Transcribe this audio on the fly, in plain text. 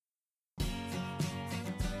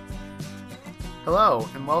Hello,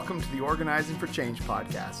 and welcome to the Organizing for Change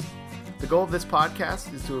podcast. The goal of this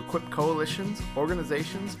podcast is to equip coalitions,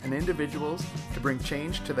 organizations, and individuals to bring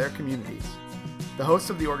change to their communities. The host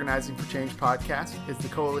of the Organizing for Change podcast is the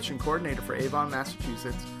Coalition Coordinator for Avon,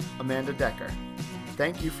 Massachusetts, Amanda Decker.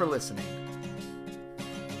 Thank you for listening.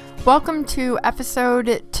 Welcome to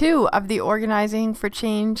episode 2 of the Organizing for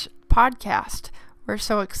Change podcast. We're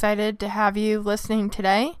so excited to have you listening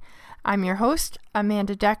today. I'm your host,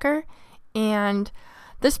 Amanda Decker, and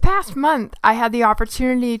this past month I had the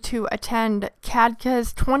opportunity to attend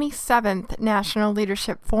CADCA's 27th National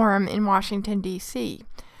Leadership Forum in Washington, D.C.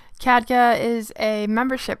 CADCA is a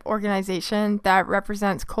membership organization that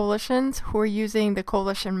represents coalitions who are using the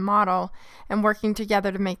coalition model and working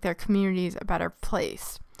together to make their communities a better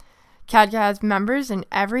place. CADCA has members in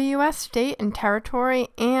every U.S. state and territory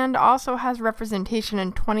and also has representation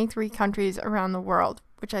in 23 countries around the world,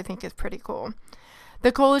 which I think is pretty cool.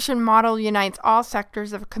 The coalition model unites all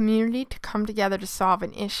sectors of a community to come together to solve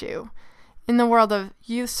an issue. In the world of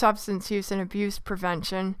youth substance use and abuse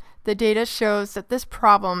prevention, the data shows that this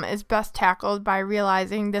problem is best tackled by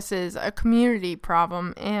realizing this is a community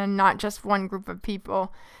problem and not just one group of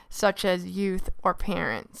people, such as youth or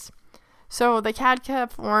parents. So the CADCA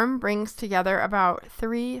Forum brings together about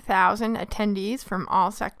 3,000 attendees from all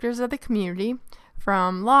sectors of the community,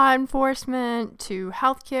 from law enforcement to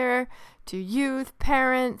healthcare to youth,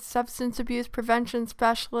 parents, substance abuse prevention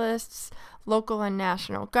specialists, local and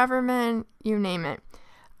national government, you name it.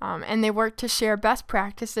 And they work to share best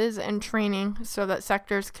practices and training so that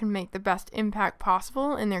sectors can make the best impact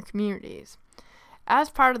possible in their communities.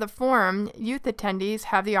 As part of the forum, youth attendees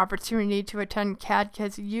have the opportunity to attend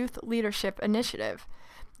CADCA's Youth Leadership Initiative.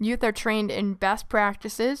 Youth are trained in best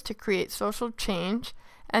practices to create social change,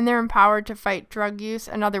 and they're empowered to fight drug use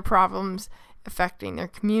and other problems affecting their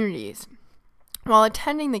communities. While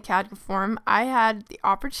attending the CADCA Forum, I had the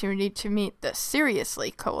opportunity to meet the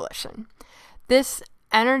Seriously Coalition. This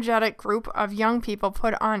energetic group of young people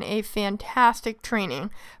put on a fantastic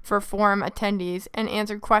training for forum attendees and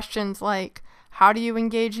answered questions like, how do you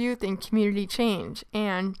engage youth in community change?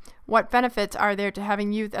 And what benefits are there to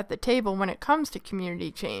having youth at the table when it comes to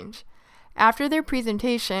community change? After their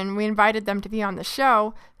presentation, we invited them to be on the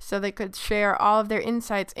show so they could share all of their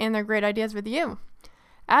insights and their great ideas with you.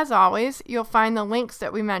 As always, you'll find the links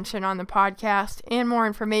that we mention on the podcast and more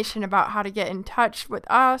information about how to get in touch with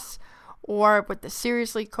us or with the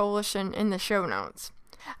Seriously Coalition in the show notes.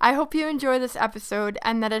 I hope you enjoy this episode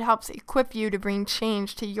and that it helps equip you to bring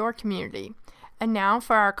change to your community. And now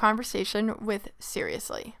for our conversation with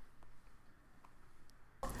Seriously.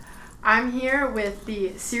 I'm here with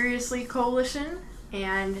the Seriously Coalition,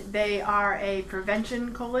 and they are a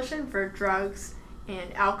prevention coalition for drugs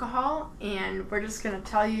and alcohol, and we're just going to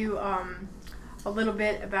tell you a little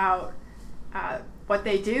bit about what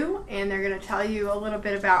they do, and they're going to tell you a little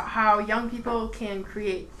bit about how young people can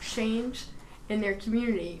create change in their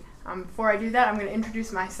community. Before I do that, I'm going to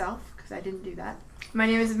introduce myself, because I didn't do that. My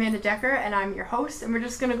name is Amanda Decker, and I'm your host, and we're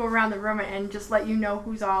just going to go around the room and just let you know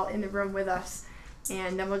who's all in the room with us,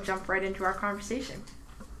 and then we'll jump right into our conversation.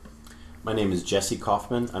 My name is Jesse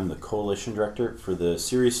Kaufman. I'm the Coalition Director for the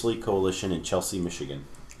Seriously Coalition in Chelsea, Michigan.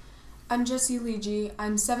 I'm Jessie Leege.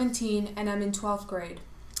 I'm 17 and I'm in 12th grade.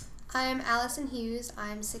 I'm Allison Hughes.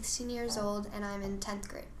 I'm 16 years old and I'm in 10th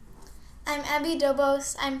grade. I'm Abby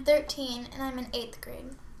Dobos. I'm 13 and I'm in 8th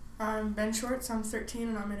grade. I'm Ben Schwartz. I'm 13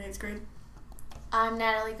 and I'm in 8th grade. I'm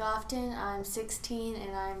Natalie Gofton. I'm 16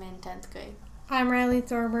 and I'm in 10th grade. I'm Riley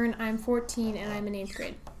Thorburn. I'm 14 and I'm in 8th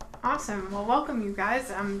grade. Awesome. Well, welcome you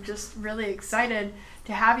guys. I'm just really excited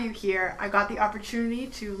to have you here. I got the opportunity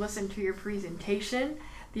to listen to your presentation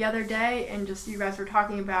the other day, and just you guys were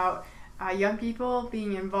talking about young people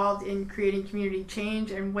being involved in creating community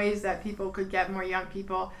change and ways that people could get more young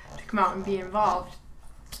people to come out and be involved.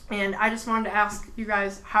 And I just wanted to ask you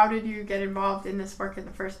guys, how did you get involved in this work in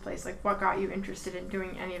the first place? Like, what got you interested in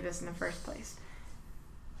doing any of this in the first place?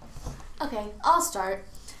 Okay, I'll start.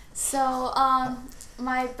 So,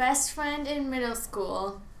 my best friend in middle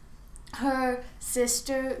school, her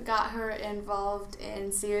sister got her involved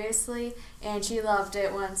in Seriously, and she loved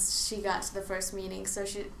it once she got to the first meeting. So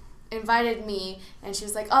she invited me, and she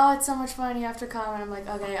was like, oh, it's so much fun, you have to come. And I'm like,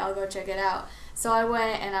 okay, I'll go check it out. So I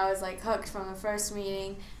went, and I was like hooked from the first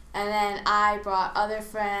meeting. And then I brought other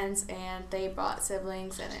friends, and they brought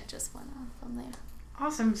siblings, and it just went on from there.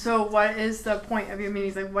 Awesome. So what is the point of your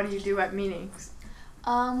meetings? Like, what do you do at meetings?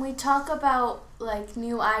 We talk about, like,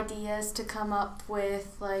 new ideas to come up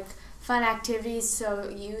with, like, fun activities so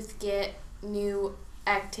youth get new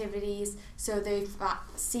activities, so they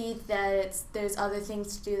see that there's other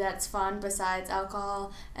things to do that's fun besides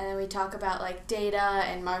alcohol. And then we talk about like data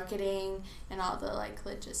and marketing and all the like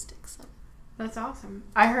logistics. That's awesome.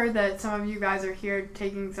 I heard that some of you guys are here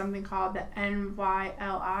taking something called the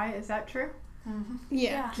NYLI. Is that true? Mm-hmm.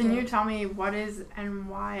 Yeah. Can you tell me what is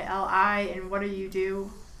NYLI and what do you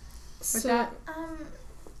do with that?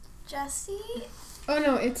 Jesse? Oh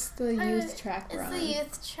no, it's the youth track we're It's on. the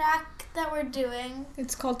youth track that we're doing.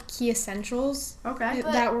 It's called Key Essentials Okay.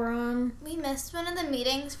 But- that we're on. We missed one of the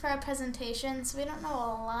meetings for our presentation, so we don't know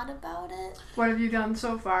a lot about it. What have you done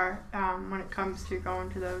so far when it comes to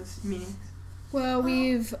going to those meetings? Well,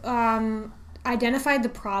 we've identified the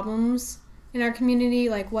problems in our community,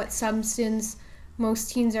 like what substance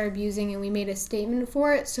most teens are abusing, and we made a statement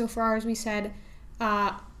for it. So for ours, we said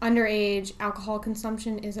underage alcohol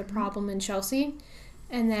consumption is a problem in Chelsea.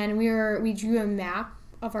 And then we drew a map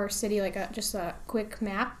of our city, like just a quick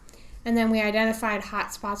map. And then we identified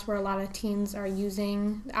hot spots where a lot of teens are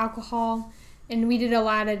using alcohol. And we did a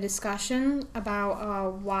lot of discussion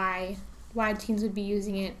about why teens would be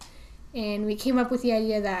using it. And we came up with the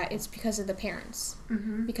idea that it's because of the parents.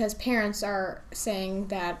 Mm-hmm. Because parents are saying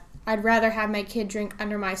that I'd rather have my kid drink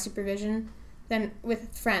under my supervision than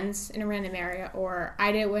with friends in a random area, or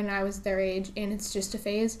I did it when I was their age and it's just a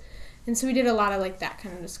phase. And so we did a lot of like that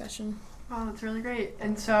kind of discussion. Wow, that's really great.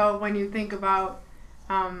 And so when you think about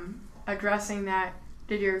addressing that,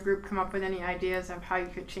 did your group come up with any ideas of how you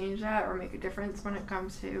could change that or make a difference when it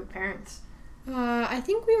comes to parents? I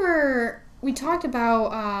think we talked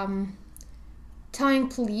about telling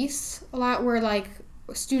police a lot, where like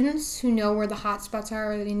students who know where the hot spots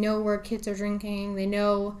are, they know where kids are drinking, they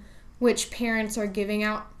know which parents are giving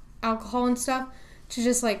out alcohol and stuff, to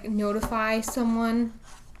just like notify someone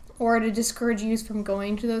or to discourage youth from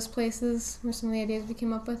going to those places were some of the ideas we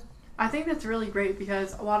came up with. I think that's really great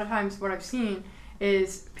because a lot of times what I've seen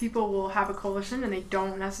is people will have a coalition and they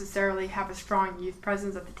don't necessarily have a strong youth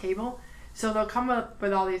presence at the table. So they'll come up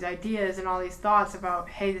with all these ideas and all these thoughts about,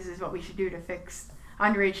 hey, this is what we should do to fix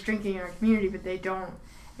underage drinking in our community, but they don't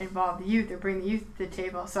involve the youth or bring the youth to the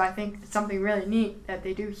table. So I think it's something really neat that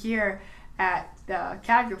they do here at the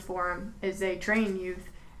Cadger Forum is they train youth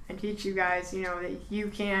and teach you guys, that you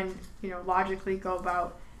can, logically go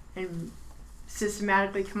about and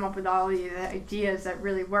systematically come up with all these ideas that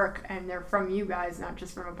really work, and they're from you guys, not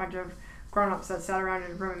just from a bunch of grown-ups that sat around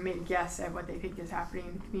in a room and made a guess at what they think is happening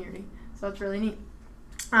in the community. So that's really neat.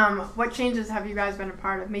 What changes have you guys been a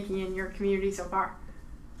part of making in your community so far?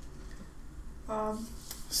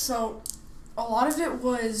 So a lot of it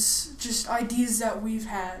was just ideas that we've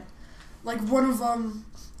had. Like one of them,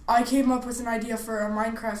 I came up with an idea for a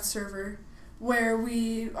Minecraft server where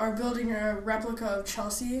we are building a replica of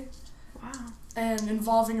Chelsea. Wow. And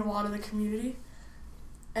involving a lot of the community.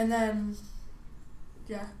 And then,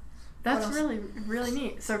 yeah. That's really, really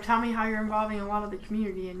neat. So tell me how you're involving a lot of the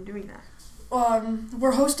community in doing that.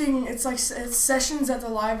 We're hosting, it's sessions at the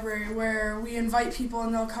library where we invite people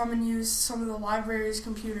and they'll come and use some of the library's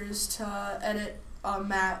computers to edit a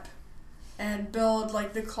map and build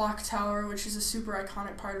like the clock tower, which is a super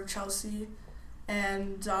iconic part of Chelsea,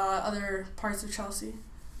 and other parts of Chelsea.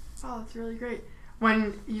 Oh, that's really great.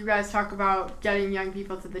 When you guys talk about getting young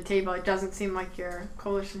people to the table, it doesn't seem like your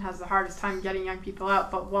coalition has the hardest time getting young people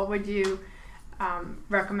out, but what would you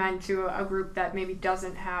recommend to a group that maybe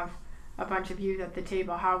doesn't have a bunch of youth at the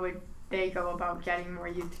table? How would they go about getting more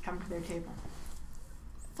youth to come to their table?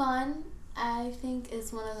 Fun, I think,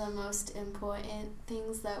 is one of the most important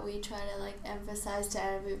things that we try to emphasize to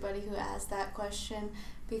everybody who asks that question,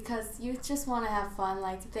 because youth just want to have fun.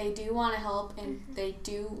 They do want to help, and they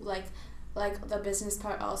do like the business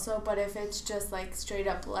part also, but if it's just straight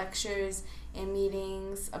up lectures and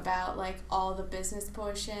meetings about all the business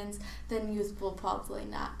portions, then youth will probably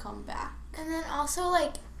not come back. And then also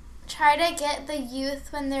try to get the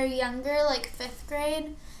youth when they're younger, 5th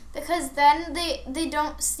grade, because then they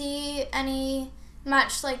don't see any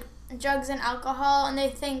much drugs and alcohol, and they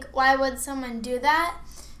think, why would someone do that?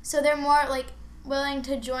 So they're more willing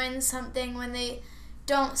to join something when they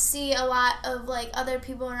don't see a lot of other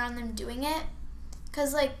people around them doing it,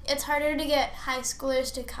 because it's harder to get high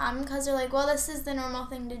schoolers to come because they're well, this is the normal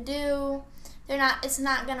thing to do, it's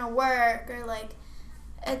not gonna work, or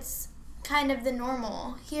it's kind of the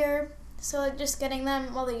normal here. So just getting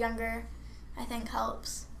them while they're younger, I think,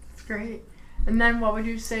 helps. That's great. And then what would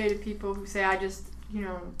you say to people who say, I just,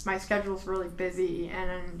 my schedule's really busy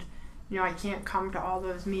and I can't come to all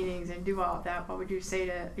those meetings and do all of that? What would you say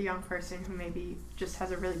to a young person who maybe just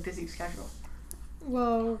has a really busy schedule?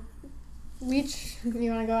 Well, you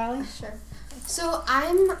want to go, Allie? Sure. So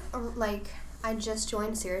I'm I just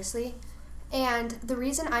joined Seriously. And the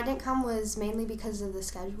reason I didn't come was mainly because of the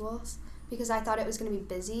schedules, because I thought it was going to be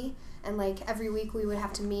busy, and like every week we would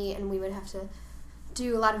have to meet and we would have to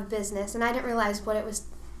do a lot of business, and I didn't realize what it was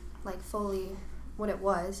like fully what it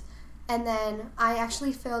was. And then I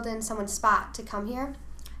actually filled in someone's spot to come here,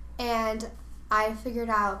 and I figured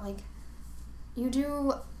out like you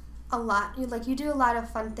do a lot of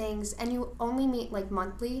fun things, and you only meet like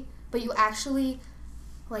monthly, but you actually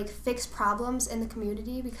like fix problems in the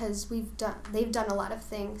community because they've done a lot of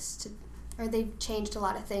things they've changed a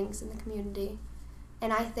lot of things in the community.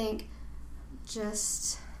 And I think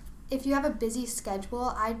just if you have a busy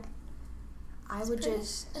schedule,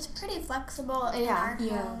 it's pretty flexible in our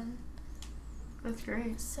town. That's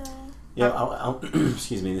great. So yeah, I'll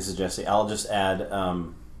excuse me, this is Jesse. I'll just add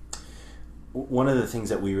one of the things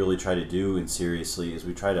that we really try to do in Seriously is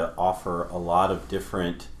we try to offer a lot of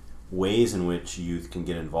different ways in which youth can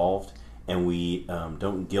get involved, and we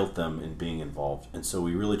don't guilt them in being involved. And so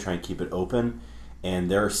we really try and keep it open. And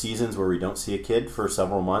there are seasons where we don't see a kid for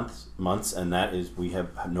several months, and that is we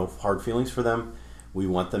have no hard feelings for them. We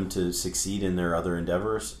want them to succeed in their other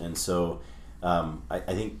endeavors. And so I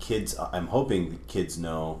think I'm hoping the kids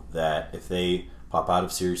know that if they pop out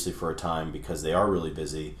of Seriously for a time because they are really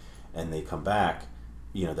busy and they come back,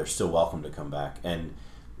 they're still welcome to come back. And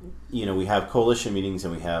we have coalition meetings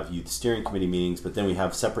and we have youth steering committee meetings, but then we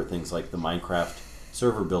have separate things like the Minecraft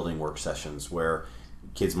server building work sessions where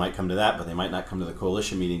kids might come to that, but they might not come to the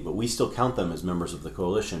coalition meeting, but we still count them as members of the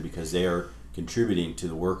coalition because they are contributing to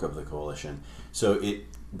the work of the coalition. So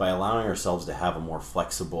by allowing ourselves to have a more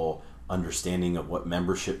flexible understanding of what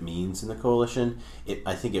membership means in the coalition,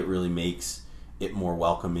 I think it really makes it more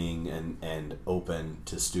welcoming and open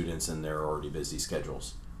to students in their already busy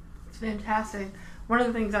schedules. It's fantastic. One of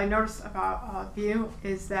the things I noticed about you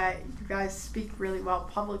is that you guys speak really well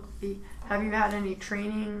publicly. Have you had any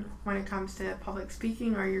training when it comes to public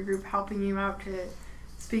speaking, or your group helping you out to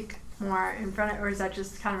speak more in front of, or is that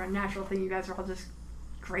just kind of a natural thing you guys are all just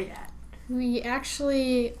great at? We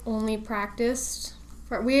actually only practiced.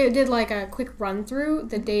 We did like a quick run through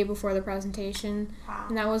the day before the presentation, Wow.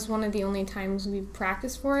 And that was one of the only times we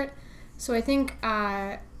practiced for it. So I think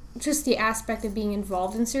just the aspect of being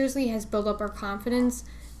involved in Seriously has built up our confidence,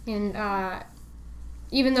 and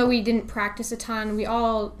even though we didn't practice a ton, we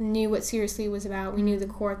all knew what Seriously was about. We knew the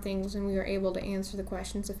core things, and we were able to answer the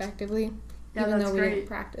questions effectively, Yeah, even that's though we great. didn't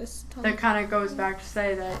practice a ton. That kind of goes back to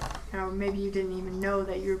say that maybe you didn't even know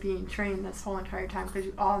that you were being trained this whole entire time because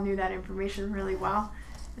you all knew that information really well.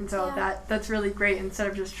 And so that's really great, instead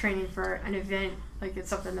of just training for an event, like it's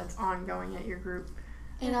something that's ongoing at your group.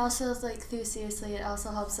 And also, like, through Seriously, it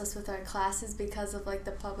also helps us with our classes because of, like,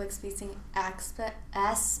 the public speaking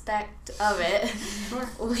aspect of it. Sure.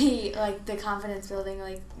 We, like, the confidence building,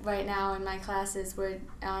 like, right now in my classes, we're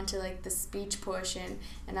on to, like, the speech portion,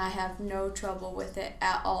 and I have no trouble with it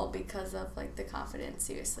at all because of, like, the confidence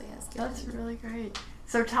Seriously has given. That's really great.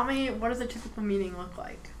 So tell me, what does a typical meeting look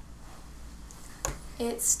like?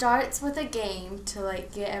 It starts with a game to,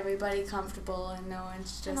 like, get everybody comfortable and no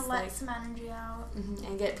one's just, and to like... let some energy out.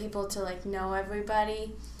 And get people to, like, know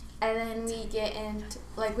everybody. And then we get into,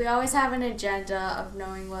 like, we always have an agenda of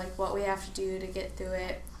knowing, like, what we have to do to get through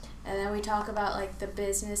it. And then we talk about, like, the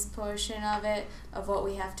business portion of it, of what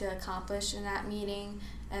we have to accomplish in that meeting.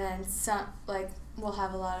 And then we'll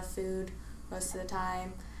have a lot of food most of the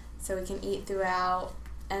time so we can eat throughout.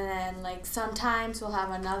 And then, like, sometimes we'll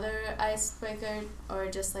have another icebreaker or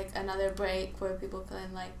just, like, another break where people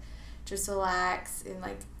can, like, just relax. And,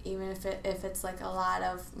 like, even if it's, like, a lot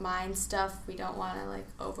of mind stuff, we don't want to, like,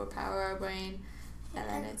 overpower our brain. And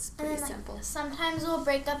then it's pretty simple. Sometimes we'll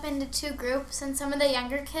break up into two groups, and some of the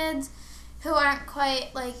younger kids who aren't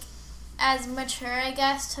quite, like, as mature, I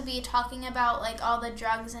guess, to be talking about, like, all the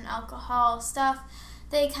drugs and alcohol stuff,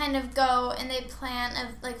 they kind of go and they plan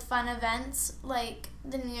like fun events like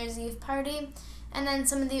the New Year's Eve party, and then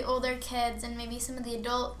some of the older kids and maybe some of the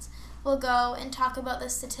adults will go and talk about the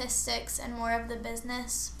statistics and more of the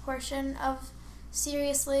business portion of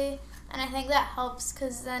Seriously. And I think that helps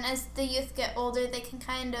because then as the youth get older, they can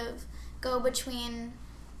kind of go between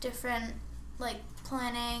different like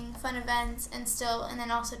planning fun events and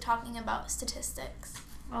then also talking about statistics.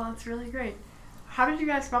 Well, that's really great. How did you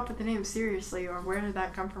guys come up with the name Seriously, or where did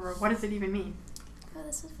that come from, or what does it even mean? Oh,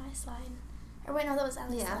 this was my slide. Or wait, no, that was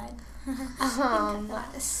Ellie's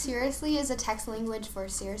slide. Seriously is a text language for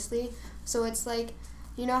seriously. So it's like,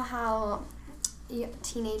 you know how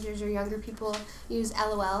teenagers or younger people use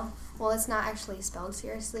LOL? Well, it's not actually spelled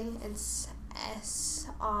seriously. It's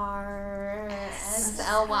SRSLY.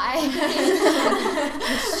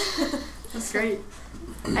 That's great.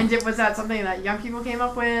 And was that something that young people came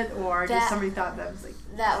up with, or just somebody thought that was like...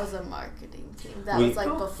 That was a marketing team. That was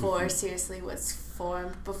like before Seriously was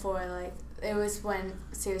formed, before like, it was when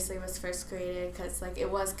Seriously was first created, because like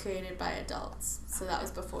it was created by adults, so that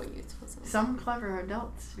was before youth was involved. Some clever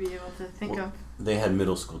adults to be able to think of. They had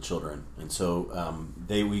middle school children, and so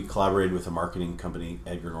we collaborated with a marketing company,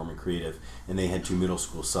 Edgar Norman Creative, and they had 2 middle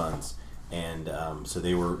school sons, and so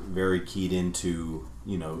they were very keyed into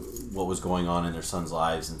what was going on in their sons'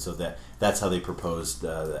 lives, and so that's how they proposed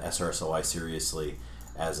the SRSOI Seriously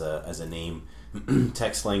as a name,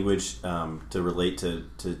 text language to relate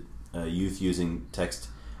to youth using text,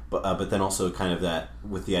 but then also kind of that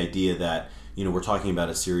with the idea that we're talking about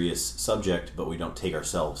a serious subject, but we don't take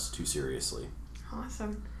ourselves too seriously.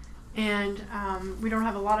 Awesome. And we don't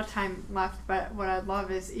have a lot of time left, but what I'd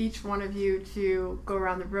love is each one of you to go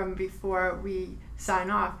around the room before we sign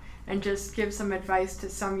off and just give some advice to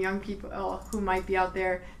some young people who might be out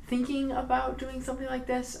there thinking about doing something like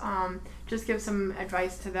this. Just give some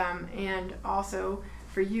advice to them, and also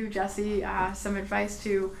for you, Jesse, some advice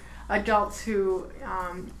to adults who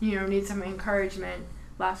need some encouragement,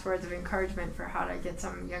 last words of encouragement for how to get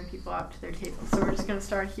some young people up to their table. So we're just going to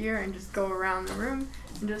start here and just go around the room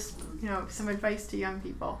and just some advice to young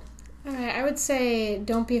people. Okay, I would say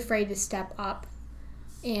don't be afraid to step up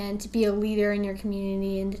and to be a leader in your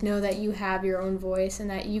community, and to know that you have your own voice, and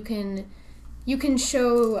that you can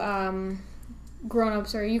show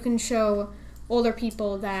grown-ups, or you can show older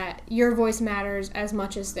people that your voice matters as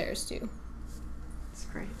much as theirs do. That's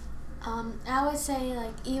great. I would say,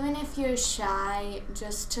 like, even if you're shy,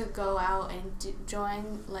 just to go out and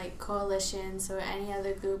join, like, coalitions or any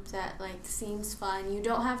other group that, like, seems fun. You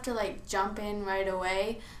don't have to, like, jump in right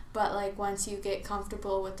away, but, like, once you get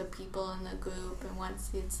comfortable with the people in the group, and once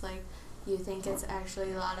it's, like, you think it's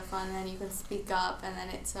actually a lot of fun, then you can speak up, and then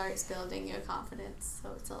it starts building your confidence, so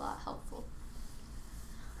it's a lot helpful.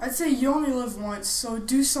 I'd say you only live once, so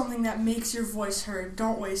do something that makes your voice heard.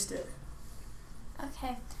 Don't waste it.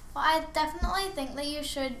 Okay. Well, I definitely think that you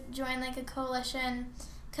should join, like, a coalition,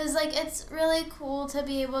 because, like, it's really cool to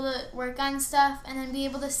be able to work on stuff and then be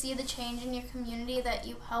able to see the change in your community that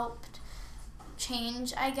you helped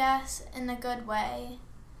change, I guess, in a good way.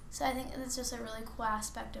 So I think it's just a really cool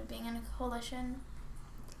aspect of being in a coalition.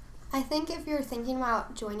 I think if you're thinking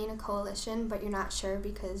about joining a coalition but you're not sure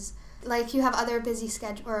because, like, you have other busy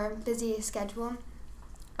schedule,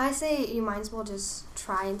 I say you might as well just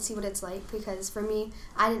try and see what it's like, because for me,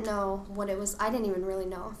 I didn't know what it was. I didn't even really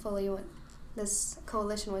know fully what this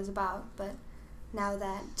coalition was about, but now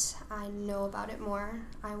that I know about it more,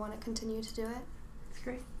 I want to continue to do it. That's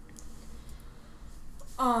great.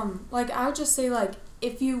 Like, I would just say, like,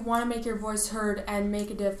 if you want to make your voice heard and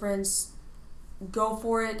make a difference, go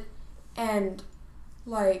for it. And,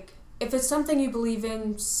 like, if it's something you believe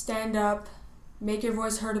in, stand up, make your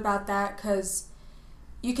voice heard about that, because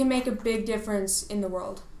you can make a big difference in the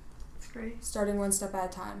world. That's great. Starting one step at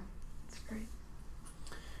a time. That's great.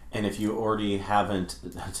 And if you already haven't,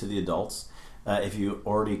 to the adults, if you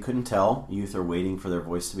already couldn't tell, youth are waiting for their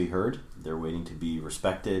voice to be heard. They're waiting to be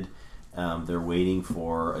respected. They're waiting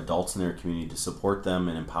for adults in their community to support them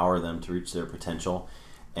and empower them to reach their potential.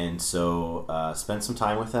 And so spend some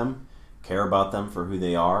time with them, care about them for who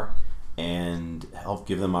they are, and help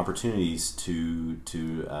give them opportunities to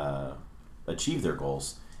achieve their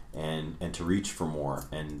goals and to reach for more.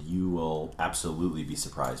 And you will absolutely be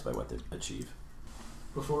surprised by what they achieve.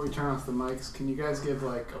 Before we turn off the mics, can you guys give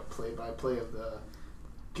like a play-by-play of the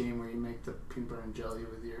game where you make the peanut butter and jelly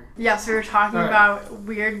with your... Yes, we were talking about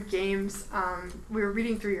weird games. We were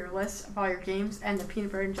reading through your list of all your games, and the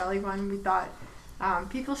peanut butter and jelly one, we thought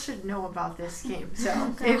people should know about this game.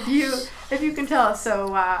 So if you can tell us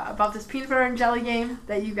about this peanut butter and jelly game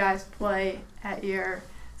that you guys play at your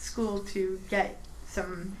school to get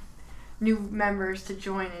some new members to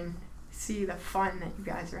join and see the fun that you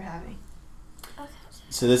guys are having.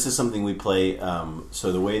 So this is something we play.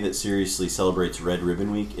 So the way that Seriously celebrates Red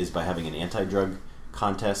Ribbon Week is by having an anti-drug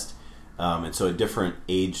contest. And so at different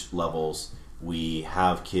age levels, we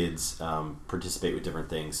have kids participate with different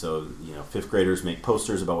things. So, 5th graders make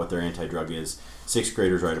posters about what their anti-drug is. 6th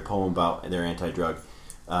graders write a poem about their anti-drug.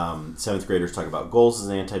 7th graders talk about goals as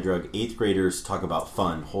an anti-drug. 8th graders talk about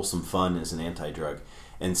fun, wholesome fun as an anti-drug.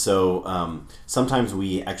 And so sometimes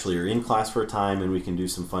we actually are in class for a time and we can do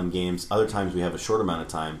some fun games. Other times we have a short amount of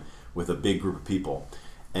time with a big group of people.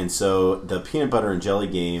 And so the peanut butter and jelly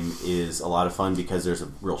game is a lot of fun because there's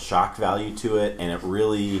a real shock value to it. And it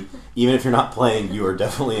really, even if you're not playing, you are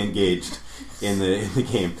definitely engaged in the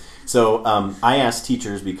game. So I ask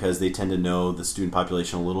teachers because they tend to know the student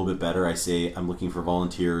population a little bit better. I say I'm looking for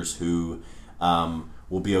volunteers who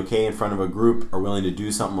will be okay in front of a group, are willing to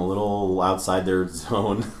do something a little outside their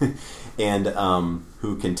zone, and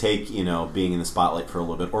who can take, being in the spotlight for a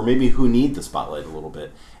little bit, or maybe who need the spotlight a little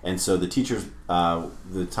bit. And so the teachers,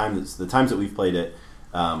 the times that we've played it,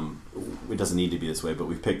 it doesn't need to be this way, but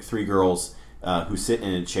we've picked 3 girls who sit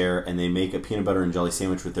in a chair and they make a peanut butter and jelly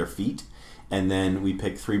sandwich with their feet. And then we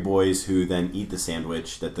pick 3 boys who then eat the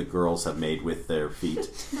sandwich that the girls have made with their feet.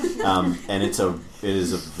 And it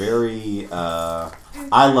is a very,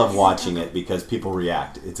 I love watching it because people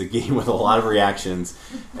react. It's a game with a lot of reactions,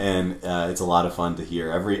 and it's a lot of fun to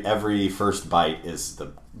hear. Every first bite is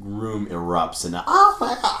the room erupts and oh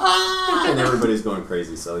my God, and everybody's going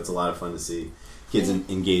crazy. So it's a lot of fun to see kids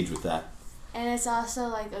engage with that. And it's also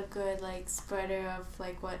like a good spreader of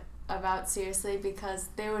what about Seriously, because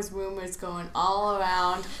there was rumors going all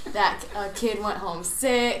around that a kid went home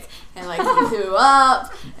sick and he threw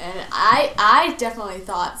up, and I definitely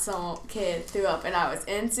thought some kid threw up, and I was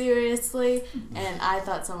in Seriously, and I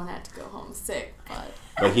thought someone had to go home sick,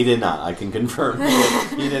 but he did not. I can confirm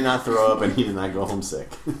he did not throw up and he did not go home sick.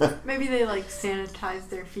 Maybe they sanitized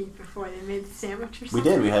their feet before they made the sandwich or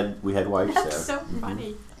something. We did. We had wipes there. That's so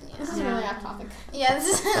funny. This is really off topic. Yeah,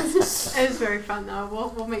 it was very fun though.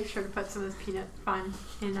 We'll make sure to put some of this peanut fun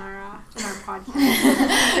in our podcast.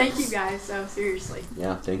 Thank you guys. So seriously.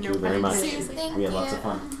 Yeah, thank you very much. Thank We had you. lots of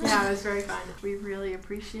fun. Yeah, it was very fun. We really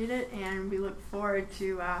appreciate it, and we look forward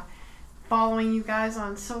to following you guys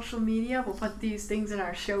on social media. We'll put these things in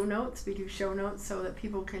our show notes. We do show notes so that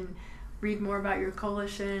people can read more about your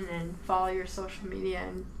coalition and follow your social media,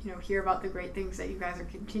 and hear about the great things that you guys are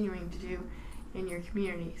continuing to do in your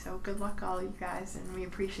community. So good luck all you guys, and we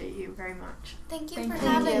appreciate you very much. Thank you for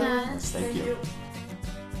having us. Yes, thank you.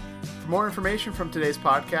 For more information from today's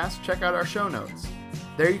podcast, check out our show notes.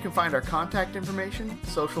 There you can find our contact information,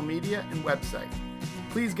 social media, and website.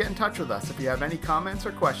 Please get in touch with us if you have any comments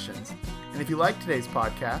or questions. And if you like today's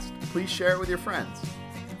podcast, please share it with your friends.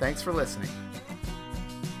 Thanks for listening.